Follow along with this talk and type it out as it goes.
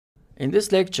In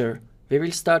this lecture, we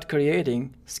will start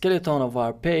creating skeleton of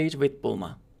our page with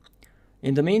Bulma.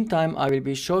 In the meantime, I will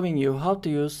be showing you how to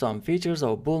use some features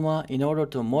of Bulma in order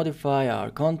to modify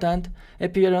our content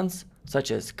appearance,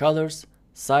 such as colors,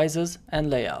 sizes,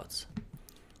 and layouts.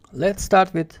 Let's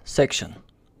start with section.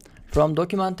 From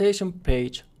documentation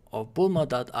page of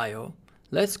bulma.io,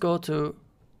 let's go to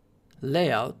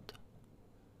layout,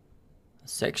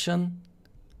 section,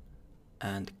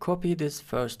 and copy this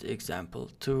first example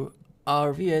to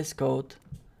our VS Code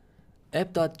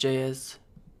app.js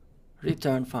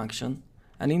return function,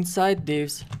 and inside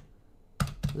divs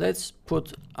let's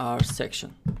put our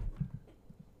section.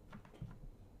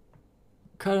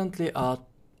 Currently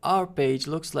our page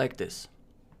looks like this.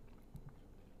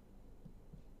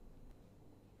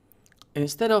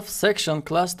 Instead of section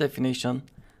class definition,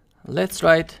 let's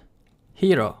write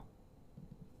hero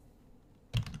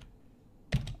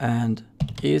and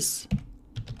is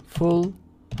full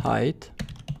height.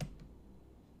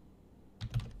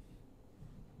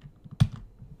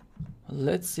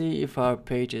 Let's see if our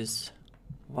page is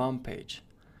one page.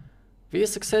 We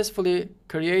successfully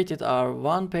created our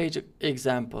one page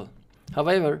example.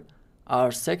 However,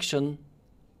 our section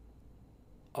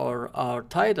or our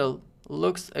title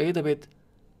looks a little bit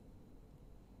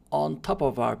on top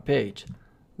of our page.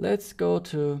 Let's go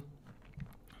to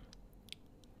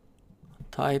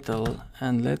title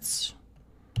and let's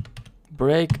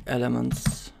break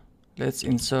elements. Let's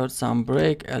insert some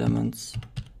break elements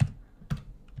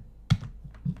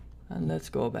and let's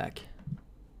go back.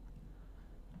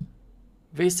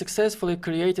 We successfully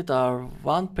created our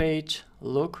one page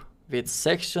look with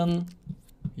section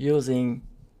using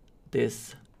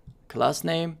this class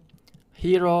name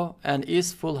hero and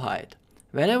is full height.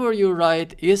 Whenever you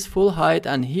write is full height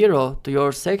and hero to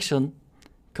your section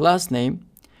class name,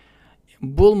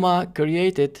 Bulma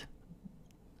created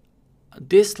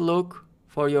this look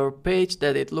for your page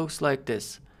that it looks like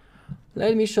this.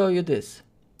 Let me show you this.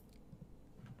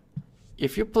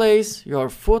 If you place your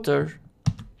footer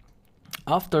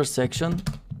after section,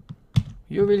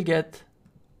 you will get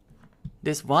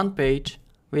this one page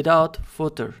without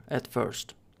footer at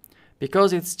first,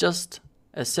 because it's just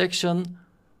a section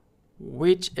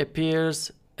which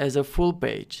appears as a full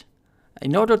page.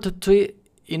 In order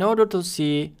to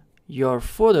see your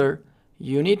footer,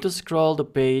 you need to scroll the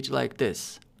page like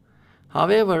this.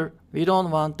 However, we don't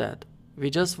want that.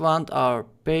 We just want our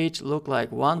page look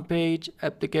like one page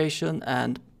application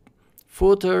and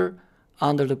footer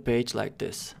under the page like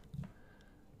this.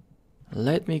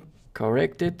 Let me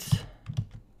correct it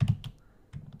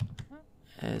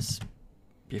as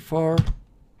before.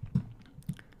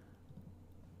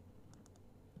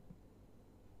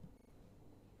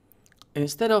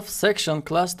 Instead of section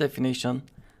class definition,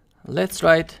 let's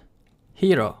write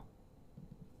hero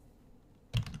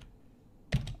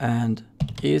and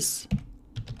is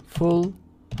full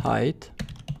height.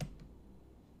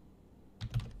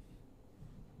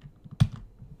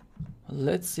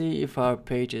 Let's see if our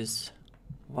page is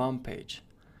one page.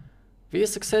 We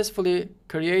successfully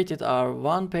created our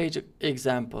one page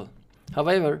example.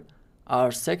 However,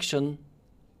 our section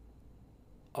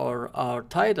or our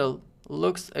title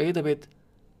looks a little bit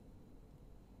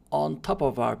on top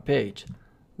of our page.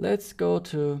 Let's go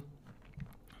to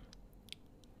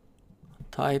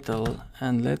title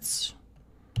and let's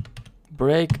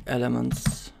break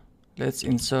elements. Let's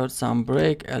insert some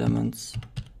break elements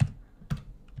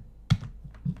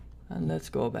and let's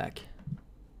go back.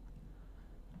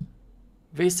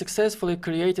 We successfully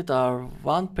created our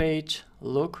one page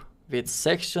look with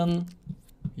section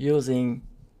using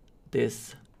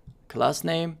this class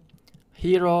name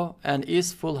hero and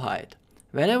is full height.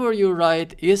 Whenever you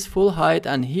write is full height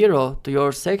and hero to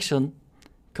your section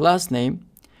class name,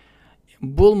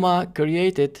 Bulma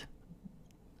created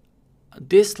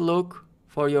this look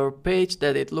for your page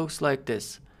that it looks like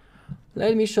this.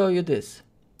 Let me show you this.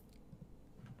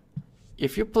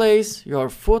 If you place your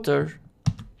footer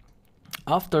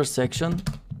after section,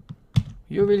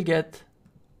 you will get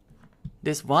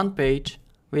this one page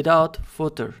without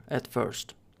footer at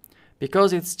first,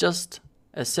 because it's just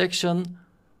a section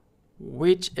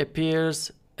which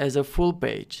appears as a full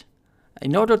page.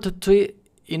 In order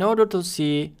to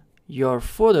see your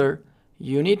footer,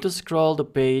 you need to scroll the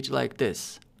page like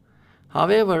this.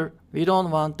 However, we don't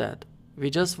want that.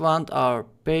 We just want our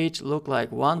page look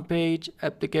like one page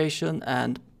application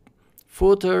and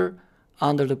footer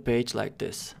under the page like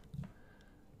this.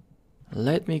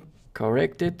 Let me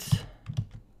correct it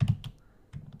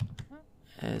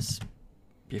as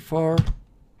before.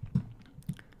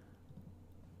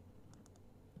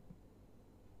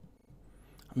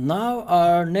 Now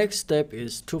our next step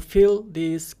is to fill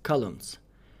these columns.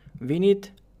 We need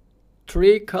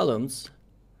 3 columns,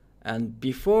 and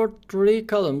before 3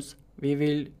 columns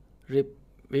we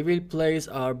will place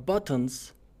our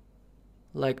buttons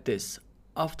like this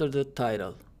after the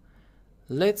title.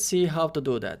 Let's see how to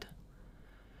do that.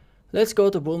 Let's go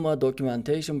to Bulma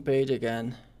documentation page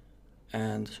again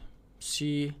and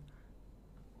see.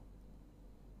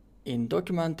 In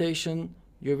documentation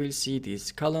you will see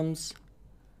these columns.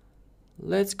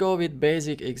 Let's go with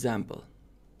basic example.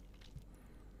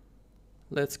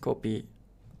 Let's copy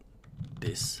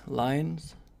these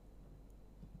lines,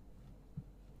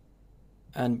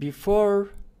 and before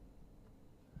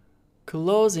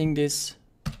closing this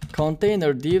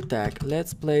container div tag,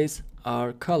 let's place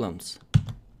our columns.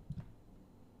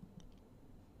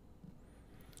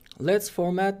 Let's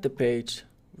format the page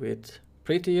with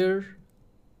prettier,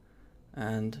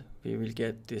 and we will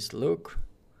get this look.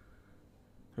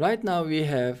 Right now we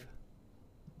have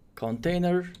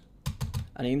container,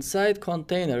 and inside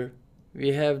container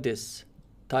we have this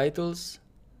titles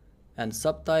and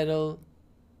subtitle,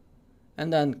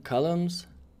 and then columns,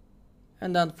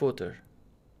 and then footer.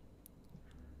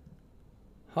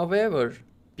 However,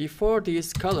 before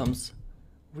these columns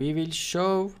we will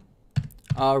show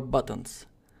our buttons.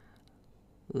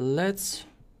 Let's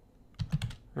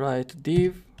write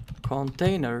div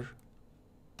container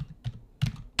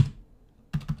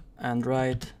and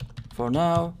write, for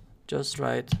now, just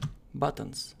write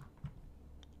buttons.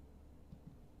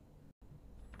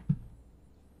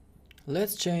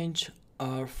 Let's change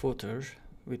our footer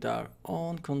with our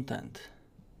own content,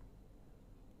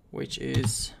 which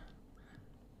is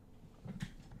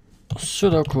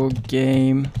Sudoku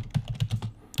game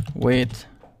with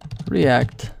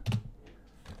React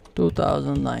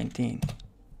 2019.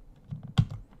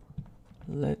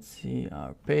 Let's see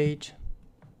our page.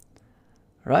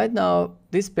 Right now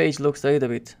this page looks a little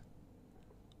bit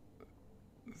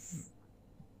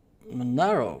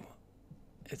narrow.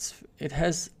 It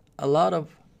has a lot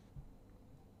of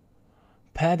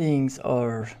paddings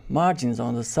or margins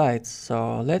on the sides,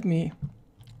 so let me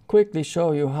quickly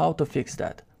show you how to fix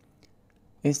that.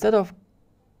 Instead of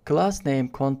class name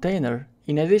container,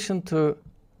 in addition to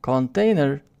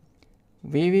container,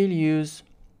 we will use,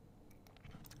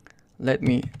 let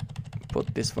me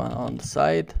put this one on the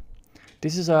side.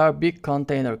 This is our big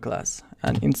container class,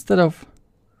 and instead of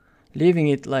leaving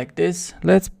it like this,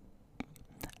 let's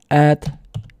add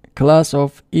class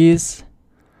of is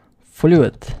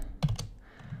fluid.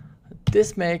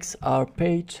 This makes our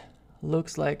page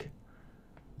looks like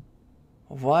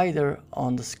wider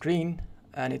on the screen,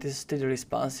 and it is still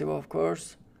responsive, of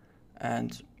course,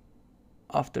 and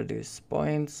after these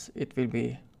points it will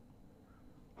be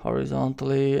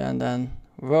horizontally and then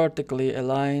vertically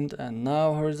aligned, and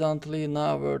now horizontally,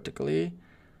 now vertically.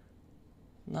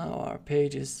 Now our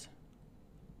page is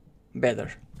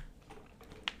better.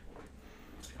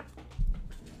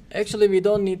 Actually, we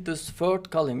don't need this 4th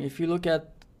column. If you look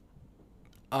at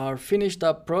our finished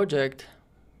up project,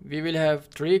 we will have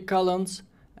 3 columns,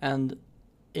 and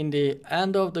in the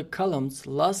end of the columns,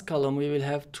 last column, we will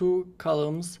have 2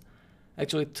 columns,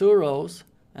 actually 2 rows,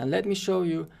 and let me show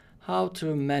you how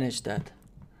to manage that.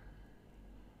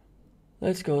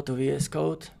 Let's go to VS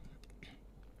Code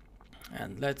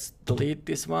and let's delete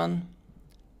this one.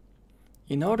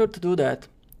 In order to do that,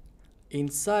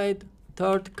 inside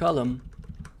 3rd column,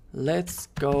 let's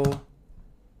go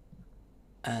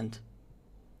and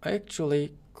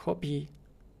actually copy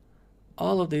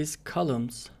all of these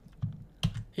columns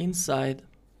inside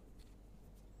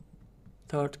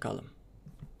 3rd column.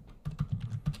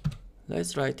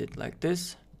 Let's write it like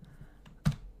this,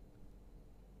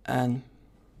 and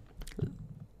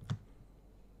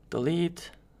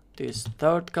delete this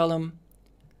 3rd column.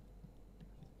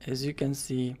 As you can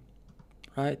see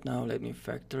right now, let me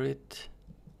factor it.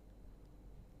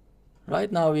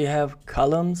 Right now we have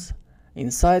columns.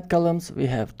 Inside columns we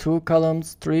have 2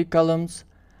 columns, 3 columns,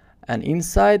 and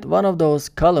inside one of those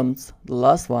columns, the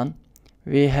last one,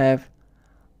 we have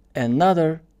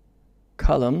another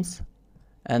columns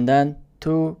and then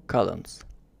 2 columns.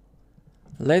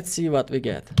 Let's see what we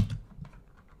get.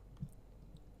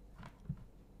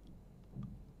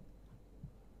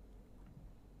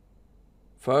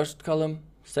 First column,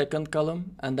 2nd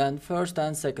column, and then 1st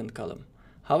and 2nd column.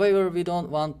 However, we don't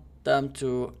want them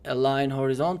to align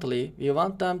horizontally. We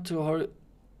want them to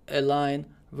align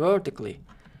vertically.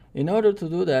 In order to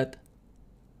do that,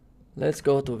 let's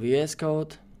go to VS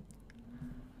Code,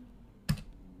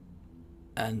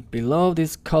 and below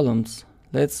these columns,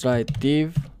 let's write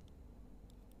div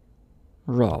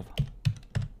row.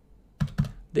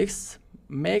 This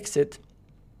makes it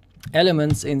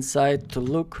elements inside to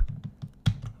look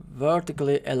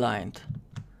vertically aligned.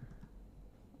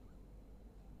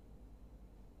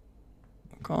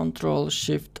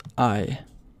 Ctrl+Shift+I.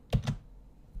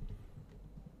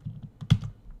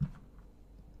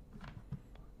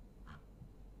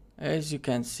 As you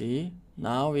can see,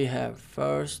 now we have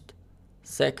first,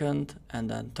 second, and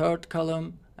then third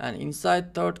column, and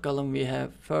inside third column we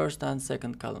have first and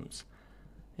second columns,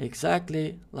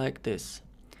 exactly like this.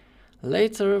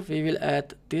 Later we will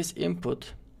add this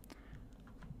input,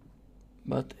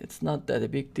 but it's not that a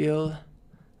big deal.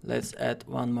 Let's add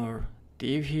one more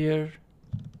div here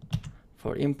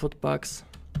for input box.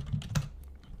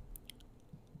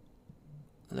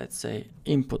 Let's say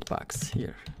input box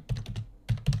here.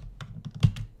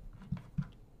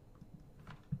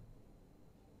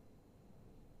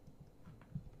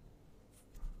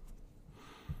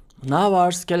 Now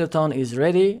our skeleton is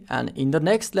ready, and in the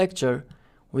next lecture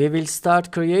we will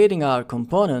start creating our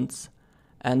components,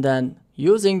 and then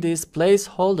using these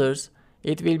placeholders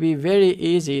it will be very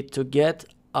easy to get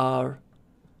our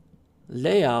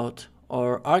layout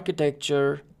or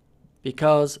architecture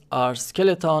because our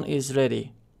skeleton is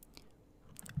ready.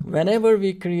 Whenever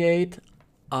we create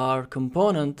our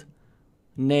component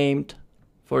named,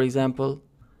 for example,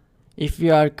 if we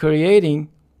are creating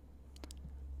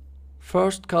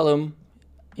first column,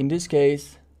 in this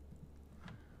case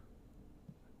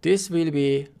this will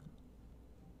be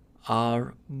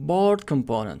our board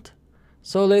component.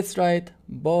 So let's write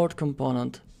board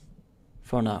component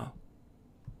for now.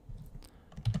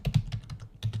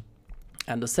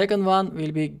 And the second one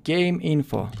will be game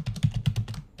info.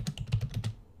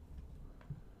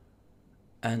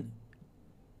 And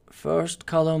first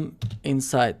column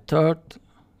inside third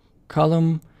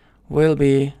column will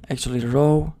be, actually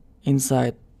row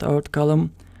inside third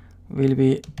column will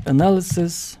be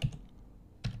analysis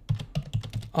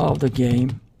of the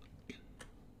game,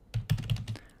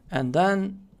 and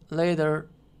then later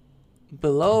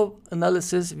below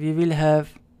analysis we will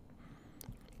have,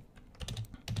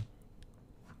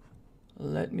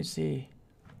 let me see,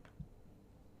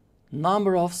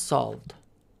 number of solved.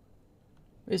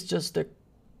 It's just a,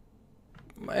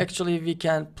 actually we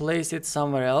can place it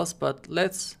somewhere else, but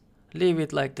let's leave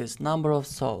it like this, number of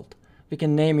solved. We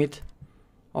can name it,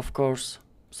 of course,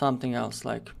 something else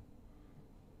like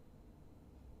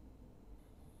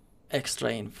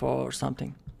extra info or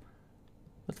something.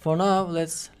 But for now,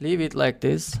 let's leave it like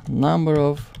this, number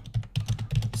of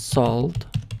solved,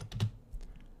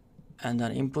 and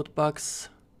then input box,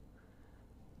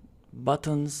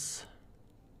 buttons,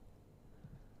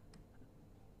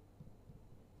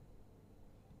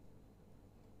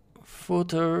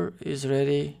 footer is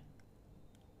ready.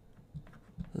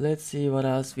 Let's see what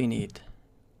else we need.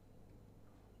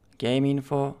 Game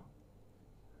info,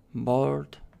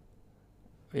 board,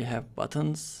 we have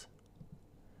buttons.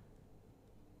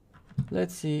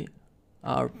 Let's see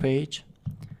our page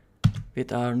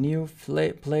with our new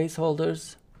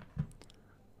placeholders,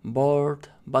 board,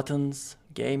 buttons,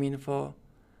 game info,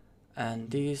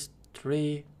 and these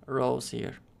 3 rows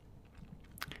here.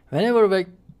 Whenever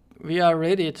we are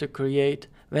ready to create,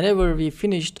 whenever we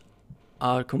finished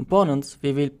our components,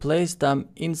 we will place them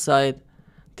inside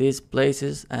these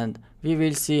places, and we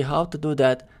will see how to do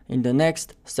that in the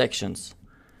next sections.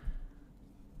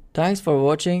 Thanks for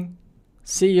watching.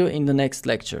 See you in the next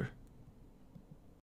lecture.